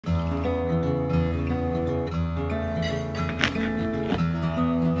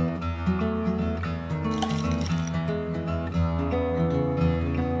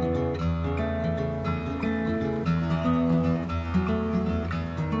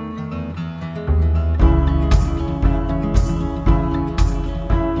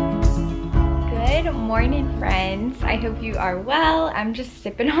morning, friends. I hope you are well. I'm just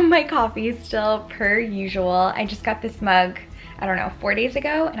sipping on my coffee still, per usual. I just got this mug, I don't know, 4 days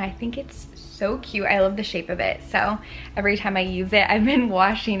ago, and I think it's so cute. I love the shape of it. So every time I use it, I've been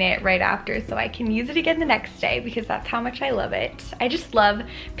washing it right after so I can use it again the next day because that's how much I love it. I just love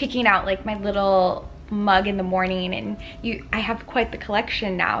picking out like my little mug in the morning, and I have quite the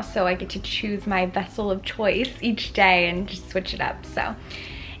collection now, so I get to choose my vessel of choice each day and just switch it up. So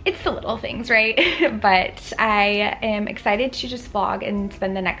it's the little things, right? But I am excited to just vlog and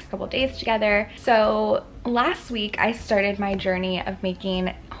spend the next couple days together. So last week I started my journey of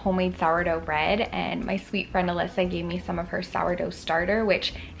making homemade sourdough bread, and my sweet friend Alyssa gave me some of her sourdough starter,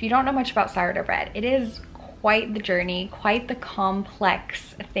 which if you don't know much about sourdough bread, it is quite the journey, quite the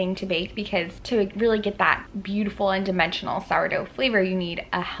complex thing to bake, because to really get that beautiful and dimensional sourdough flavor, you need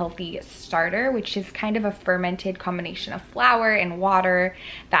a healthy starter, which is kind of a fermented combination of flour and water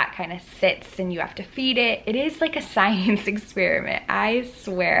that kind of sits and you have to feed it. It is like a science experiment. I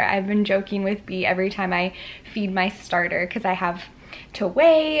swear, I've been joking with B every time I feed my starter because I have to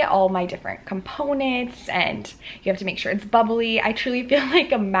weigh all my different components and you have to make sure it's bubbly. I truly feel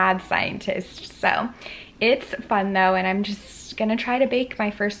like a mad scientist. So it's fun though, and I'm just gonna try to bake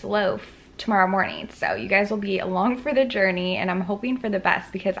my first loaf tomorrow morning. So you guys will be along for the journey, and I'm hoping for the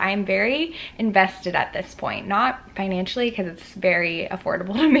best because I am very invested at this point. Not financially because it's very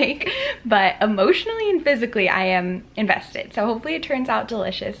affordable to make, but emotionally and physically I am invested. So hopefully it turns out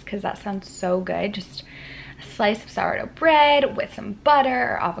delicious because that sounds so good. Just a slice of sourdough bread with some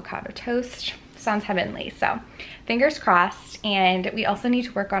butter or avocado toast. Sounds heavenly. So fingers crossed. And we also need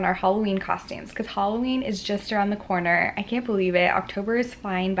to work on our Halloween costumes because Halloween is just around the corner. I can't believe it. October is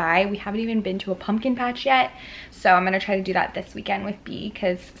flying by. We haven't even been to a pumpkin patch yet. So I'm gonna try to do that this weekend with B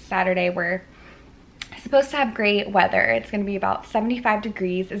because Saturday we're supposed to have great weather. It's gonna be about 75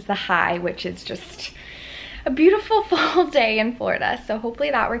 degrees is the high, which is just a beautiful fall day in Florida. So hopefully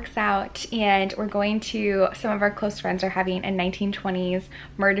that works out. And we're going to, some of our close friends are having a 1920s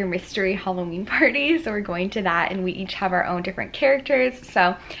murder mystery Halloween party. So we're going to that, and we each have our own different characters. So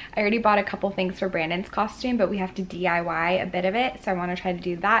I already bought a couple things for Brandon's costume, but we have to DIY a bit of it. So I want to try to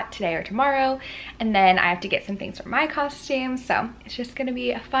do that today or tomorrow. And then I have to get some things for my costume. So it's just gonna be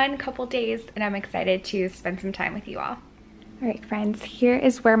a fun couple days, and I'm excited to spend some time with you all. All right, friends, here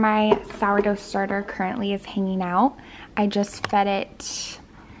is where my sourdough starter currently is hanging out. I just fed it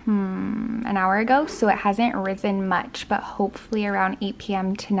an hour ago, so it hasn't risen much, but hopefully around 8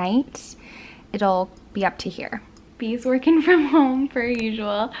 p.m. tonight, it'll be up to here. B's working from home per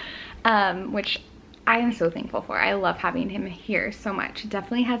usual, which I am so thankful for. I love having him here so much. It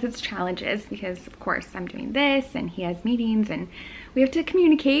definitely has its challenges because of course I'm doing this and he has meetings and we have to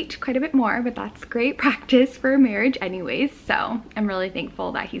communicate quite a bit more, but that's great practice for marriage anyways. So I'm really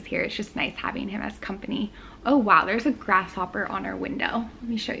thankful that he's here. It's just nice having him as company. Oh wow, there's a grasshopper on our window. Let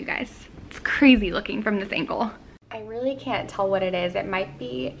me show you guys. It's crazy looking from this angle. I really can't tell what it is. It might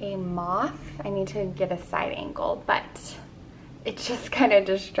be a moth. I need to get a side angle, but it just kind of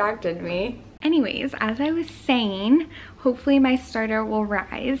distracted me. Anyways, as I was saying, hopefully my starter will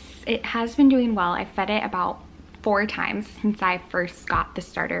rise. It has been doing well. I fed it about 4 times since I first got the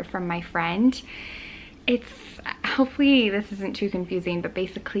starter from my friend. Hopefully this isn't too confusing, but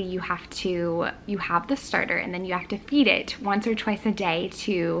basically you have the starter and then you have to feed it once or twice a day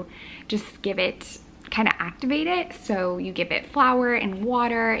to just give it, kind of activate it. So you give it flour and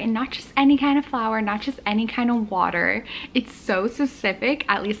water, and not just any kind of flour, not just any kind of water. It's so specific,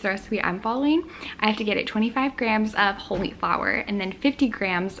 at least the recipe I'm following. I have to get it 25 grams of whole wheat flour and then 50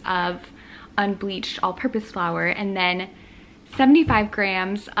 grams of unbleached all-purpose flour, and then 75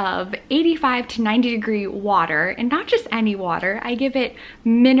 grams of 85 to 90 degree water, and not just any water. I give it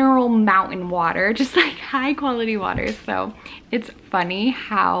mineral mountain water, just like high quality water. So it's funny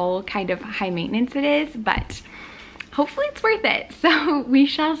how kind of high maintenance it is, but hopefully it's worth it. So we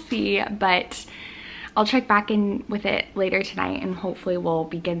shall see, but I'll check back in with it later tonight and hopefully we'll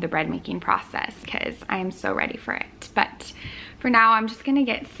begin the bread making process because I am so ready for it. But for now, I'm just gonna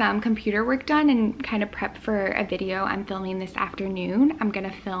get some computer work done and kind of prep for a video I'm filming this afternoon. I'm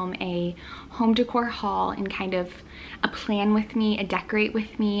gonna film a home decor haul and kind of a plan with me, a decorate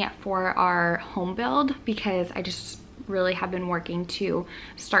with me for our home build, because I just really have been working to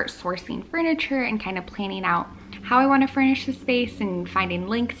start sourcing furniture and kind of planning out how I want to furnish the space and finding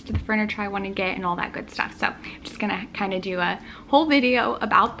links to the furniture I want to get and all that good stuff. So I'm just gonna kind of do a whole video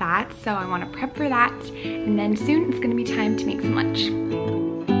about that. So I want to prep for that, and then soon it's gonna be time to make some lunch.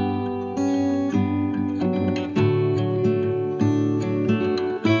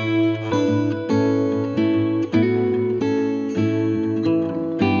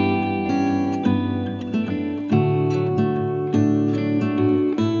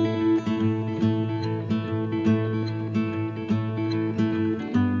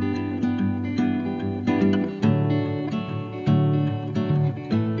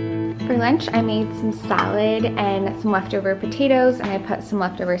 lunch, I made some salad and some leftover potatoes, and I put some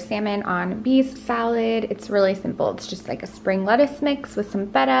leftover salmon on Bee's salad. It's really simple. It's just like a spring lettuce mix with some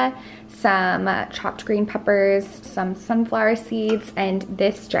feta, some chopped green peppers, some sunflower seeds, and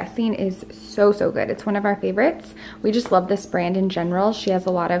this dressing is so good. It's one of our favorites. We just love this brand in general. She has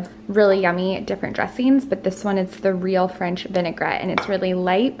a lot of really yummy different dressings, but this one is the real French vinaigrette, and it's really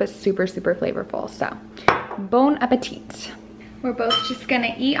light but super flavorful. So bon appetit. We're both just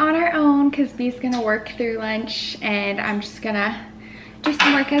gonna eat on our own because Bee's gonna work through lunch and I'm just gonna do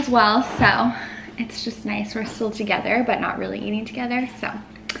some work as well. So it's just nice. We're still together, but not really eating together. So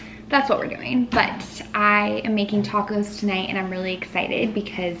that's what we're doing. But I am making tacos tonight and I'm really excited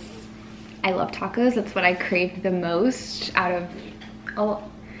because I love tacos. That's what I crave the most out of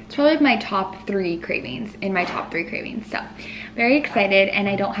it's probably my top 3 cravings, So very excited, and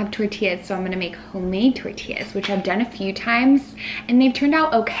I don't have tortillas, so I'm gonna make homemade tortillas, which I've done a few times and they've turned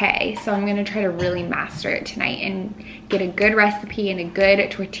out okay. So I'm gonna try to really master it tonight and get a good recipe and a good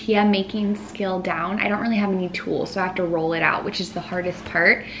tortilla making skill down. I don't really have any tools, so I have to roll it out, which is the hardest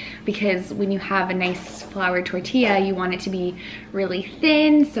part, because when you have a nice flour tortilla, you want it to be really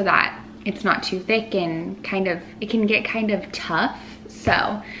thin so that it's not too thick and it can get kind of tough.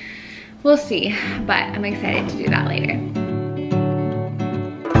 So we'll see, but I'm excited to do that later.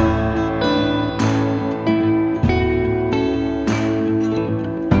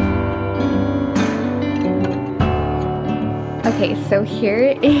 Okay, so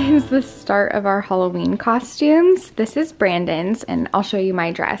here is the start of our Halloween costumes. This is Brandon's, and I'll show you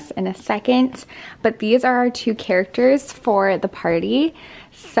my dress in a second, but these are our 2 characters for the party.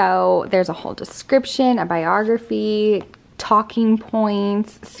 So there's a whole description, a biography, talking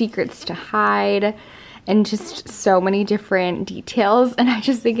points, secrets to hide, and just so many different details, and I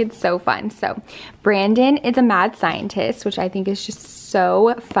just think it's so fun. So Brandon is a mad scientist, which I think is just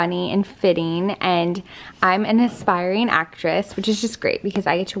so funny and fitting, and I'm an aspiring actress, which is just great because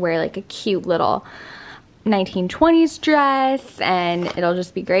I get to wear like a cute little 1920s dress and it'll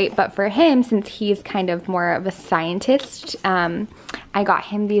just be great. But for him, since he's kind of more of a scientist, I got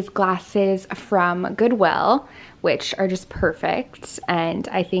him these glasses from Goodwill, which are just perfect, and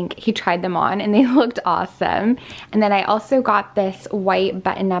I think he tried them on and they looked awesome. And then I also got this white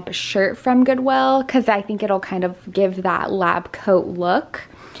button-up shirt from Goodwill because I think it'll kind of give that lab coat look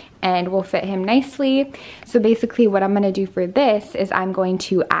and will fit him nicely. So basically what I'm gonna do for this is I'm going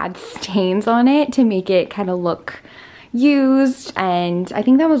to add stains on it to make it kind of look used, and I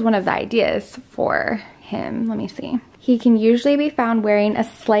think that was one of the ideas for him. Let me see. He can usually be found wearing a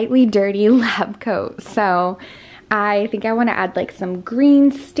slightly dirty lab coat, so I think I want to add like some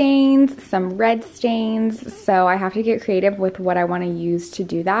green stains, some red stains, so I have to get creative with what I want to use to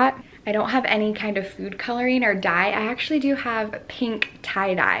do that. I don't have any kind of food coloring or dye. I actually do have pink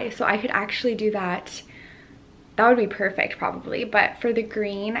tie-dye, so I could actually do that. That would be perfect probably, but for the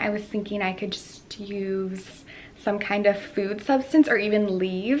green, I was thinking I could just use some kind of food substance or even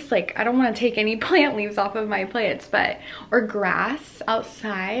leaves. Like, I don't want to take any plant leaves off of my plants, or grass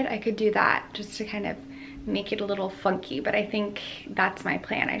outside. I could do that just to kind of make it a little funky, but I think that's my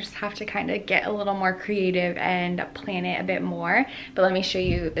plan. I just have to kind of get a little more creative and plan it a bit more. But let me show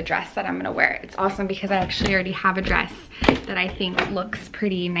you the dress that I'm gonna wear. It's awesome because I actually already have a dress that I think looks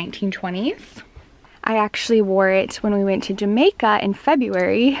pretty 1920s. I actually wore it when we went to Jamaica in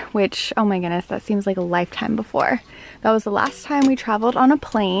February, which, oh my goodness, that seems like a lifetime before. That was the last time we traveled on a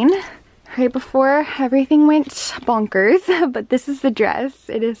plane, right before everything went bonkers. But this is the dress.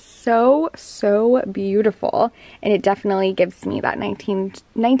 It is so beautiful, and it definitely gives me that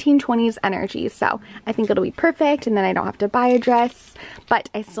 1920s energy. So I think it'll be perfect, and then I don't have to buy a dress, but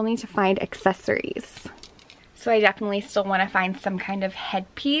I still need to find accessories. So I definitely still want to find some kind of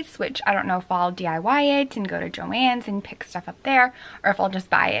headpiece, which I don't know if I'll DIY it and go to Joann's and pick stuff up there, or if I'll just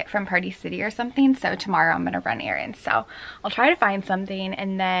buy it from Party City or something. So tomorrow I'm going to run errands. So I'll try to find something,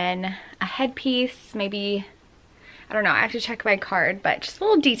 and then a headpiece, maybe, I don't know, I have to check my card, but just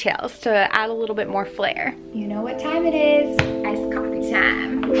little details to add a little bit more flair. You know what time it is. Iced coffee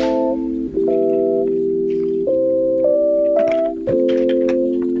time.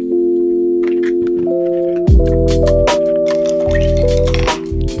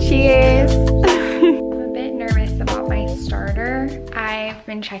 Cheers. I'm a bit nervous about my starter. I've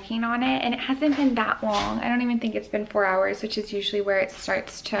been checking on it and it hasn't been that long. I don't even think it's been 4 hours, which is usually where it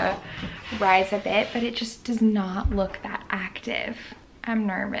starts to rise a bit, but it just does not look that active. I'm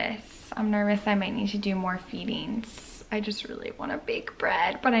nervous. I might need to do more feedings I just really want to bake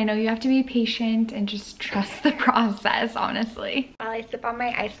bread, but I know you have to be patient and just trust the process, honestly. While I sip on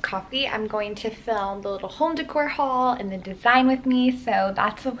my iced coffee, I'm going to film the little home decor haul and the design with me, so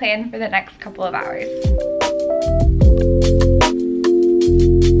that's the plan for the next couple of hours.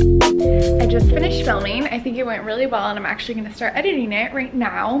 I just finished filming. I think it went really well, and I'm actually gonna start editing it right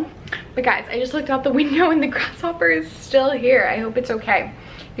now. But guys, I just looked out the window and the grasshopper is still here. I hope it's okay.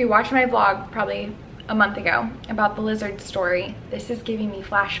 If you watched my vlog probably a month ago about the lizard story, this is giving me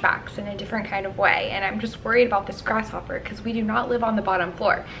flashbacks in a different kind of way, and I'm just worried about this grasshopper because we do not live on the bottom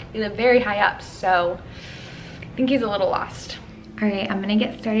floor. We live very high up, so I think he's a little lost. All right, I'm gonna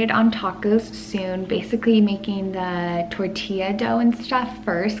get started on tacos soon, basically making the tortilla dough and stuff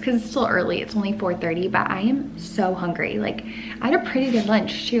first because it's still early. It's only 4:30, but I am so hungry. Like, I had a pretty good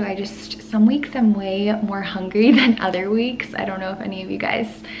lunch too. Some weeks I'm way more hungry than other weeks. I don't know if any of you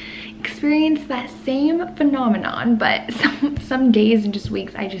guys experience that same phenomenon, but some days and just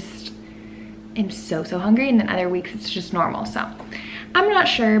weeks I just am so hungry, and then other weeks it's just normal. So I'm not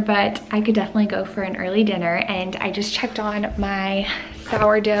sure, but I could definitely go for an early dinner. And I just checked on my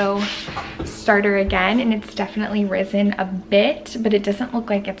sourdough starter again, and it's definitely risen a bit, but it doesn't look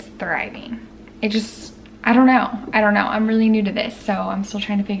like it's thriving. I don't know. I'm really new to this, so I'm still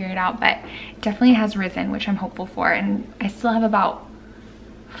trying to figure it out, but it definitely has risen, which I'm hopeful for. And I still have about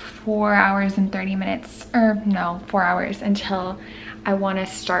 4 hours and 30 minutes, or no, 4 hours until I want to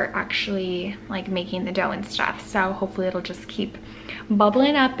start actually like making the dough and stuff. So hopefully it'll just keep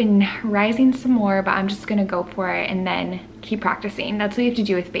bubbling up and rising some more, but I'm just gonna go for it and then keep practicing. That's what you have to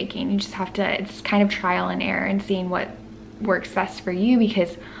do with baking. You just have to, it's kind of trial and error and seeing what works best for you,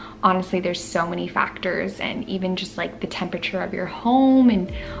 because honestly there's so many factors, and even just like the temperature of your home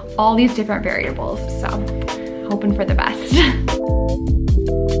and all these different variables. So hoping for the best.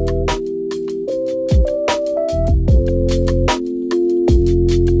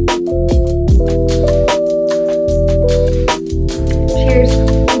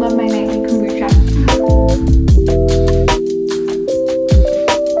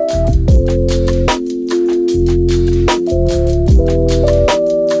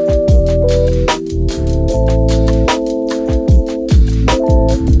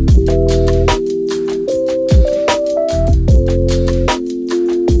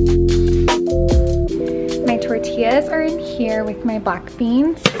 Are in here with my black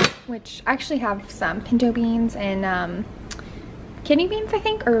beans, which actually have some pinto beans and kidney beans, I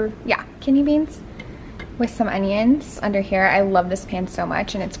think, or yeah, kidney beans with some onions under here. I love this pan so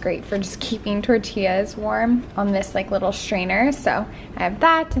much, and it's great for just keeping tortillas warm on this like little strainer. So I have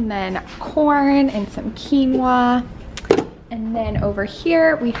that, and then corn and some quinoa. And then over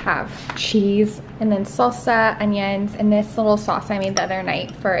here we have cheese, and then salsa, onions, and this little sauce I made the other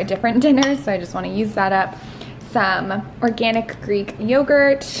night for a different dinner, so I just want to use that up. Some organic Greek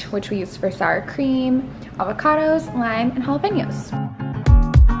yogurt, which we use for sour cream, avocados, lime, and jalapenos.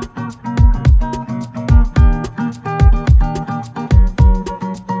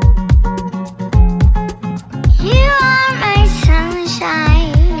 You are my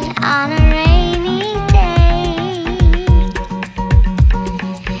sunshine on a rainy day.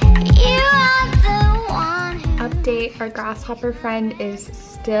 You are the one who... Update, our grasshopper friend is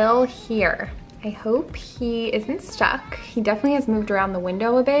still here. I hope he isn't stuck. He definitely has moved around the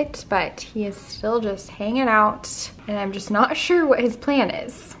window a bit, but he is still just hanging out, and I'm just not sure what his plan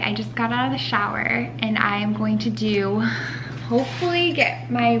is. I just got out of the shower, and I'm going to hopefully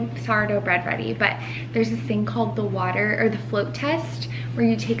get my sourdough bread ready, but there's this thing called the water or the float test, where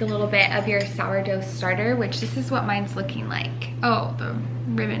you take a little bit of your sourdough starter, which this is what mine's looking like. Oh, the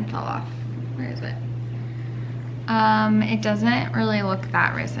ribbon fell off. Where is it? It doesn't really look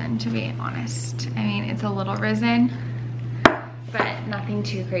that risen, to be honest. I mean, it's a little risen, but nothing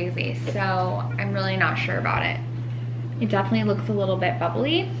too crazy, so I'm really not sure about it. It definitely looks a little bit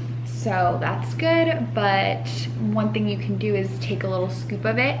bubbly, so that's good, but one thing you can do is take a little scoop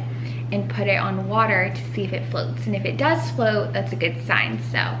of it and put it on water to see if it floats, and if it does float, that's a good sign.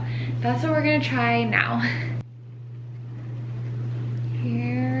 So that's what we're gonna try now.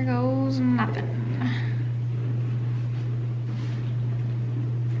 Here goes nothing.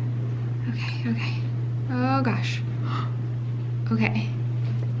 Okay. Oh gosh. Okay.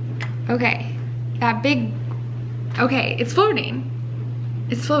 Okay. That big... Okay, it's floating.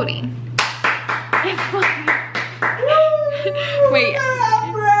 It's floating. It's floating. Wait.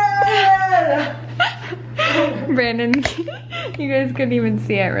 Brandon, you guys couldn't even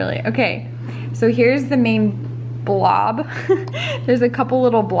see it really. Okay, so here's the main blob. There's a couple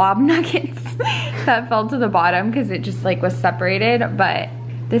little blob nuggets that fell to the bottom because it just like was separated, but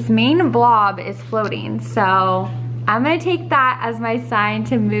this main blob is floating, so I'm gonna take that as my sign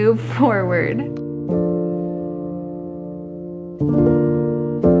to move forward.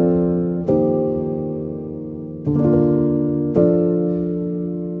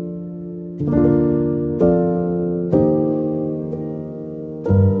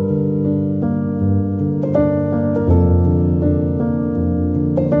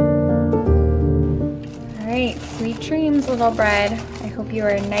 All right, sweet dreams, little bread. I hope you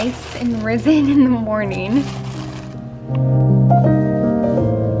are nice and risen in the morning.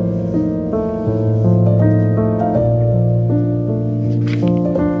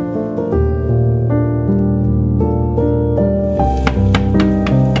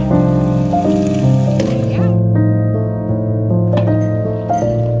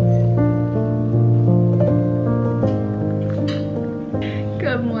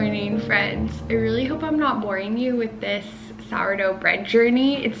 Good morning, friends. I really hope I'm not boring you with this sourdough bread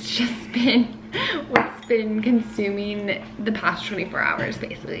journey. It's just been what's been consuming the past 24 hours,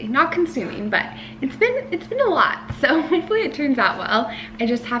 basically. Not consuming, but it's been a lot. So hopefully it turns out well. I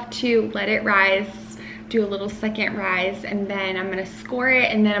just have to let it rise, do a little second rise, and then I'm gonna score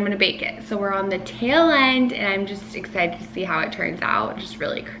it, and then I'm gonna bake it. So we're on the tail end, and I'm just excited to see how it turns out. Just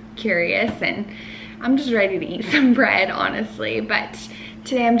really curious, and I'm just ready to eat some bread, honestly. But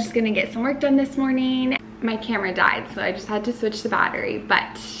today I'm just gonna get some work done this morning. My camera died, so I just had to switch the battery.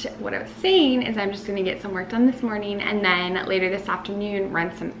 But what I was saying is I'm just gonna get some work done this morning, and then later this afternoon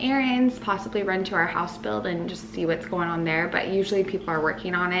run some errands, possibly run to our house build and just see what's going on there. But usually people are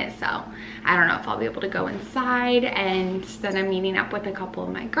working on it, so I don't know if I'll be able to go inside. And then I'm meeting up with a couple of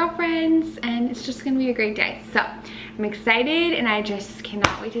my girlfriends, and it's just gonna be a great day. So I'm excited, and I just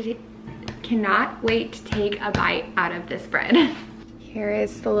cannot wait to take a bite out of this bread. Here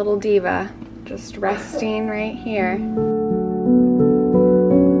is the little diva, just resting right here.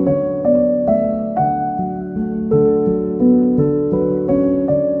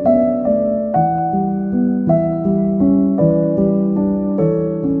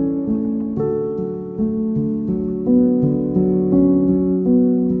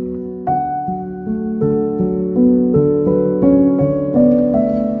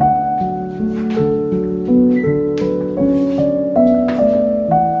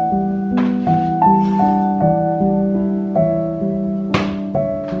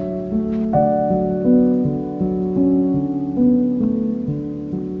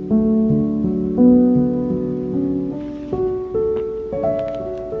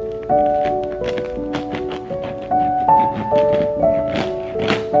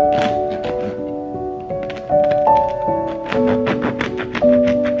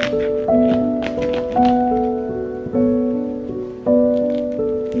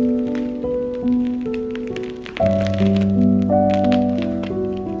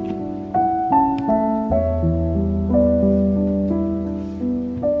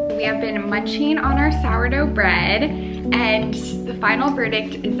 Munching on our sourdough bread, and the final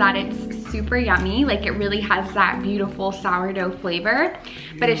verdict is that it's super yummy. Like, it really has that beautiful sourdough flavor,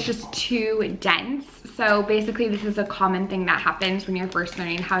 but it's just too dense. So basically this is a common thing that happens when you're first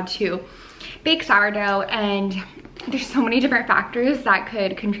learning how to bake sourdough, and there's so many different factors that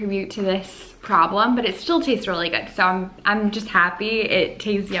could contribute to this problem, but it still tastes really good. So I'm just happy it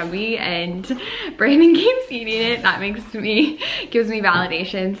tastes yummy, and Brandon keeps eating it. That gives me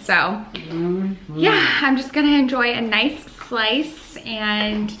validation. So yeah, I'm just gonna enjoy a nice slice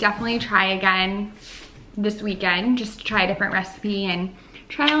and definitely try again this weekend. Just try a different recipe and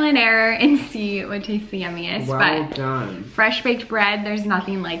trial and error and see what tastes the yummiest. Well but done. Fresh baked bread, there's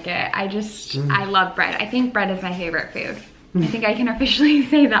nothing like it. I love bread. I think bread is my favorite food. I think I can officially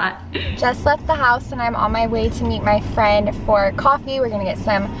say that. Just left the house and I'm on my way to meet my friend for coffee. We're gonna get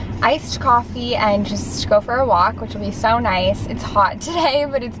some iced coffee and just go for a walk, which will be so nice. It's hot today,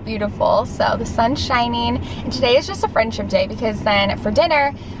 but it's beautiful. So the sun's shining, and today is just a friendship day, because then for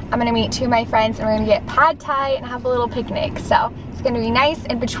dinner, I'm gonna meet two of my friends and we're gonna get pad thai and have a little picnic. So it's gonna be nice.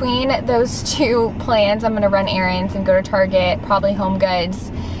 In between those two plans, I'm gonna run errands and go to Target, probably Home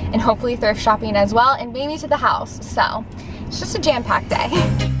Goods, and hopefully thrift shopping as well, and maybe to the house. So it's just a jam-packed day.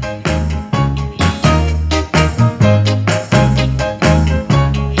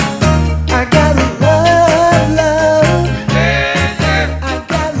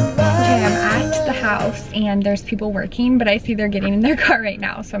 And there's people working, but I see they're getting in their car right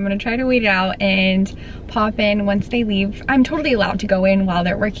now, so I'm gonna try to wait it out and pop in once they leave. I'm totally allowed to go in while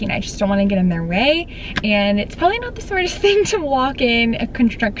they're working. I just don't want to get in their way, and it's probably not the smartest thing to walk in a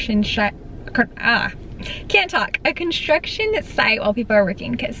construction site. A construction site while people are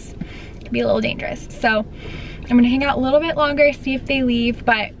working, because it can be a little dangerous. So I'm gonna hang out a little bit longer, see if they leave,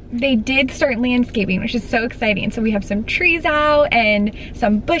 but they did start landscaping, which is so exciting. So we have some trees out and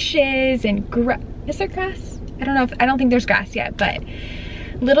some bushes and is there grass? I don't think there's grass yet, but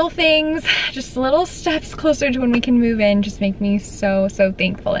little things, just little steps closer to when we can move in just make me so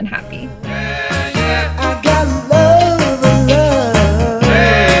thankful and happy. I got love, love.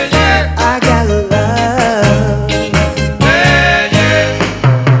 I got love.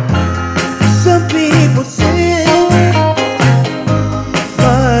 Some people say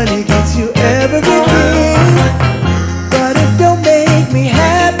money gets you everything, but it don't make me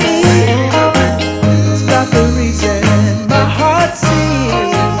happy. It's not the reason my heart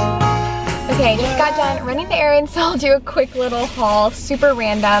sings. Okay, just got done running the errands, so I'll do a quick little haul, super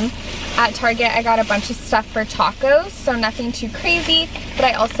random. At Target, I got a bunch of stuff for tacos, so nothing too crazy, but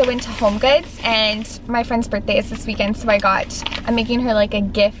I also went to Home Goods, and my friend's birthday is this weekend, so I'm making her like a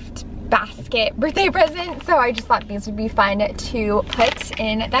gift basket birthday present, so I just thought these would be fun to put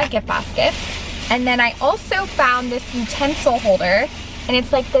in that gift basket. And then I also found this utensil holder, and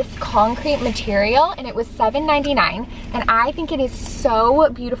it's like this concrete material, and it was $7.99, and I think it is so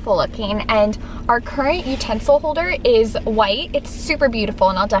beautiful looking. And our current utensil holder is white. It's super beautiful,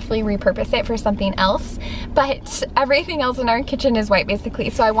 and I'll definitely repurpose it for something else, but everything else in our kitchen is white basically.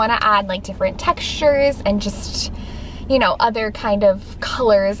 So I want to add like different textures and just, you know, other kind of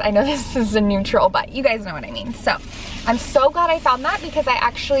colors. I know this is a neutral, but you guys know what I mean. So I'm so glad I found that, because I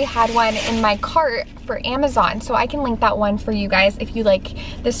actually had one in my cart for Amazon, so I can link that one for you guys if you like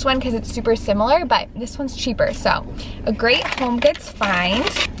this one, because it's super similar, but this one's cheaper. So a great Home Goods find.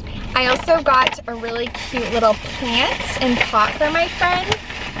 I also got a really cute little plant and pot for my friend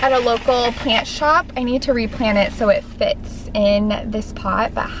at a local plant shop. I need to replant it so it fits in this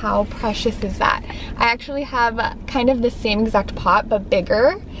pot, but how precious is that? I actually have kind of the same exact pot but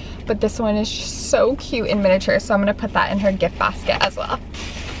bigger, but this one is just so cute in miniature, so I'm gonna put that in her gift basket as well.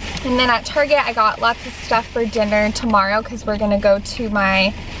 And then at Target, I got lots of stuff for dinner tomorrow, because we're gonna go to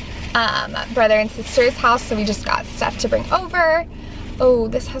my brother and sister's house, so we just got stuff to bring over. Oh,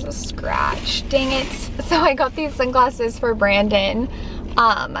 this has a scratch, dang it. So I got these sunglasses for Brandon,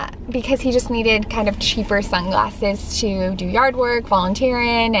 because he just needed kind of cheaper sunglasses to do yard work, volunteer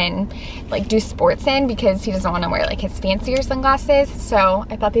in, and like do sports in, because he doesn't want to wear like his fancier sunglasses. So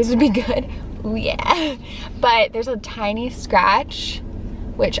I thought these would be good. Ooh, yeah. But there's a tiny scratch,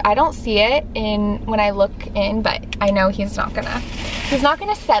 which I don't see it in when I look in, but I know he's not gonna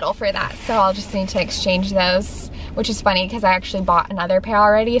settle for that. So I'll just need to exchange those, which is funny because I actually bought another pair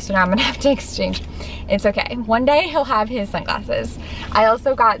already, so now I'm gonna have to exchange. It's okay, one day he'll have his sunglasses. I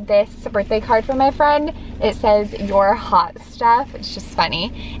also got this birthday card from my friend. It says, "Your hot stuff." It's just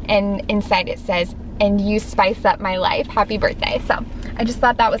funny. And inside it says, "And you spice up my life. Happy birthday." So I just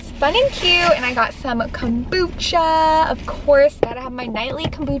thought that was fun and cute. And I got some kombucha, of course. Gotta have my nightly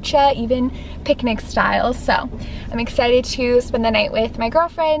kombucha, even picnic style. So I'm excited to spend the night with my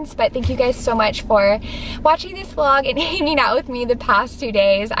girlfriends. But thank you guys so much for watching this vlog and hanging out with me the past 2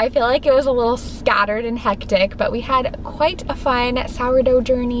 days. I feel like it was a little scattered and hectic, but we had quite a fun sourdough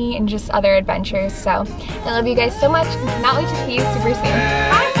journey and just other adventures. So I love you guys so much and cannot wait to see you super soon.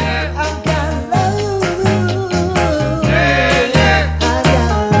 Bye!